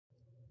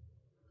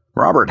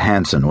Robert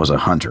Hansen was a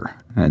hunter,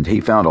 and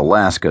he found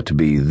Alaska to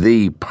be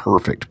the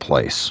perfect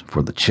place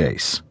for the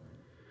chase.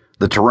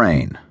 The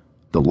terrain,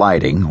 the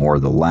lighting or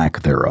the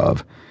lack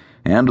thereof,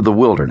 and the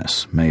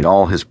wilderness made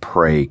all his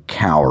prey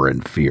cower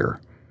in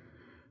fear.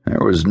 There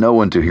was no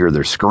one to hear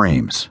their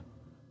screams,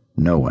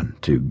 no one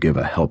to give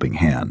a helping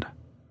hand.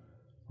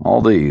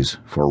 All these,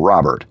 for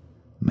Robert,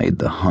 made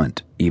the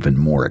hunt even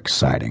more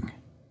exciting.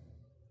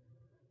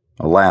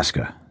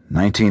 Alaska,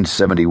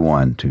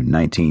 1971 to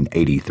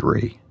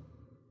 1983.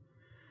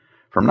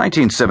 From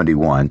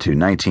 1971 to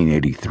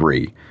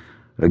 1983,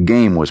 a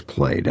game was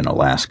played in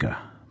Alaska,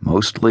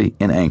 mostly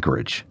in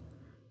Anchorage.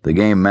 The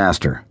game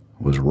master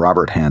was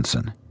Robert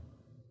Hansen.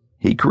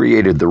 He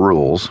created the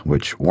rules,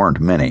 which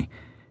weren't many,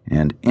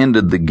 and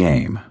ended the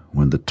game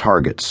when the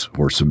targets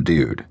were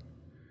subdued.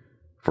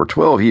 For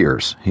 12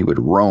 years, he would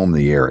roam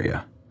the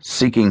area,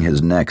 seeking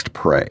his next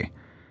prey,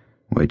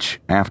 which,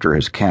 after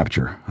his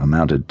capture,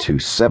 amounted to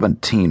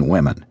 17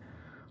 women,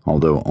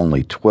 although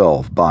only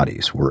 12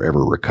 bodies were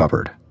ever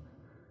recovered.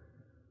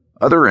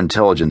 Other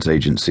intelligence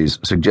agencies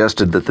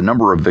suggested that the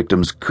number of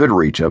victims could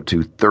reach up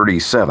to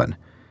 37,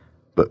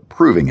 but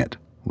proving it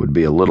would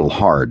be a little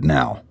hard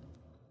now.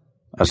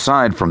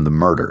 Aside from the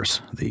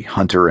murders, the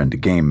hunter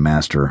and game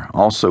master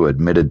also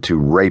admitted to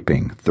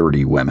raping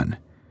 30 women,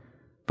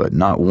 but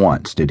not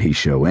once did he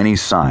show any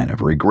sign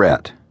of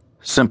regret,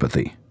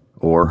 sympathy,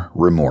 or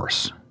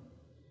remorse.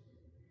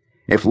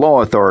 If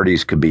law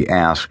authorities could be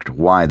asked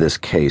why this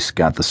case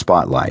got the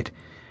spotlight,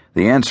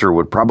 the answer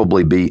would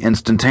probably be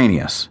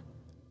instantaneous.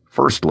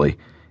 Firstly,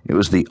 it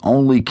was the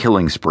only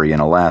killing spree in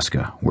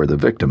Alaska where the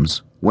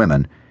victims,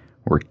 women,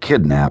 were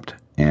kidnapped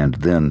and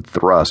then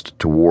thrust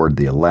toward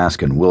the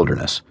Alaskan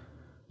wilderness,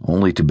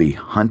 only to be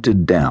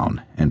hunted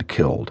down and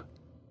killed.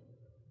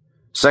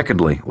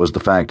 Secondly was the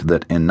fact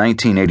that in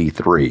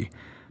 1983,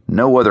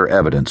 no other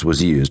evidence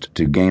was used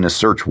to gain a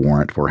search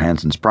warrant for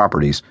Hansen's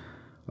properties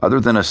other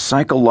than a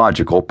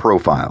psychological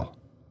profile.